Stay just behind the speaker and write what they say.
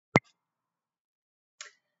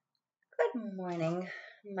Good morning,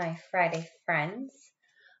 my Friday friends.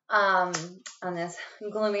 Um, on this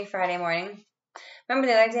gloomy Friday morning. Remember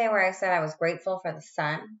the other day where I said I was grateful for the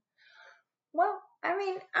sun? Well, I'm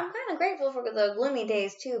kind of grateful for the gloomy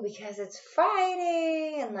days too because it's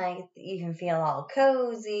Friday and like you can feel all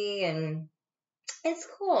cozy and it's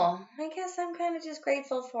cool. I guess I'm kind of just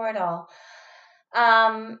grateful for it all.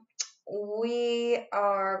 Um, we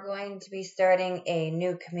are going to be starting a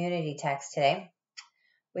new community text today.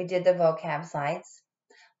 We did the vocab slides.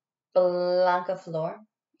 Blanca Flor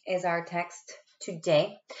is our text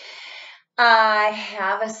today. I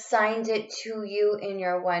have assigned it to you in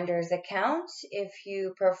your Wonders account if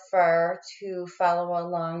you prefer to follow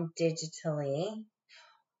along digitally,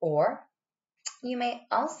 or you may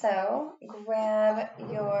also grab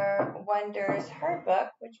your Wonders hard book,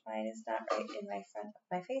 which mine is not right in my front of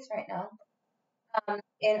my face right now,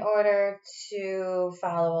 in order to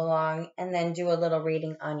follow along and then do a little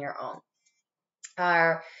reading on your own.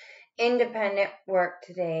 Our independent work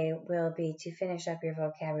today will be to finish up your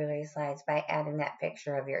vocabulary slides by adding that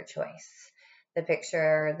picture of your choice. The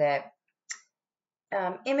picture that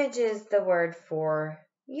images the word for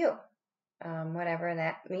you, whatever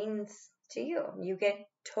that means to you. You get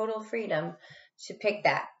total freedom to pick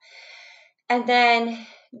that. And then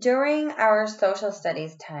during our social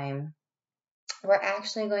studies time, we're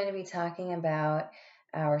actually going to be talking about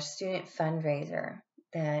our student fundraiser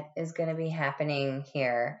that is going to be happening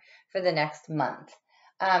here for the next month.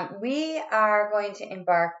 We are going to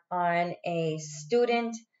embark on a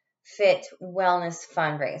student fit wellness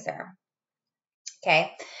fundraiser.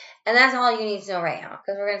 Okay. And that's all you need to know right now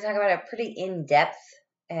because we're going to talk about it pretty in depth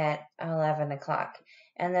at 11 o'clock.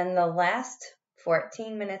 And then the last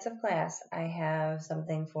 14 minutes of class, I have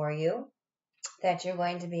something for you that you're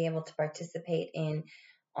going to be able to participate in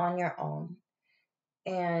on your own.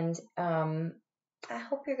 And I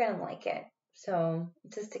hope you're going to like it. So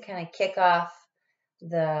just to kind of kick off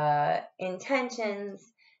the intentions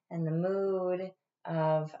and the mood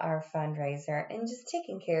of our fundraiser and just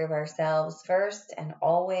taking care of ourselves first and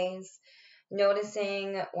always,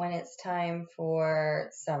 noticing when it's time for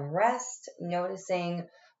some rest, noticing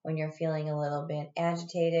when you're feeling a little bit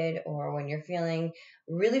agitated or when you're feeling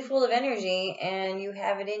really full of energy and you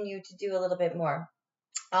have it in you to do a little bit more.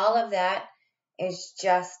 All of that is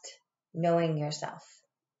just knowing yourself.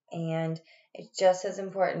 And it's just as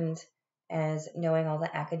important as knowing all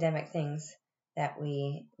the academic things that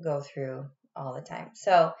we go through all the time.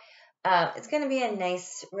 So it's going to be a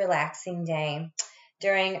nice, relaxing day.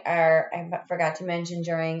 I forgot to mention,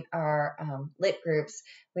 during our lit groups,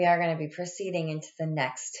 we are going to be proceeding into the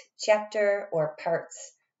next chapter or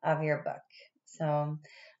parts of your book. So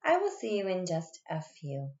I will see you in just a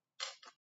few.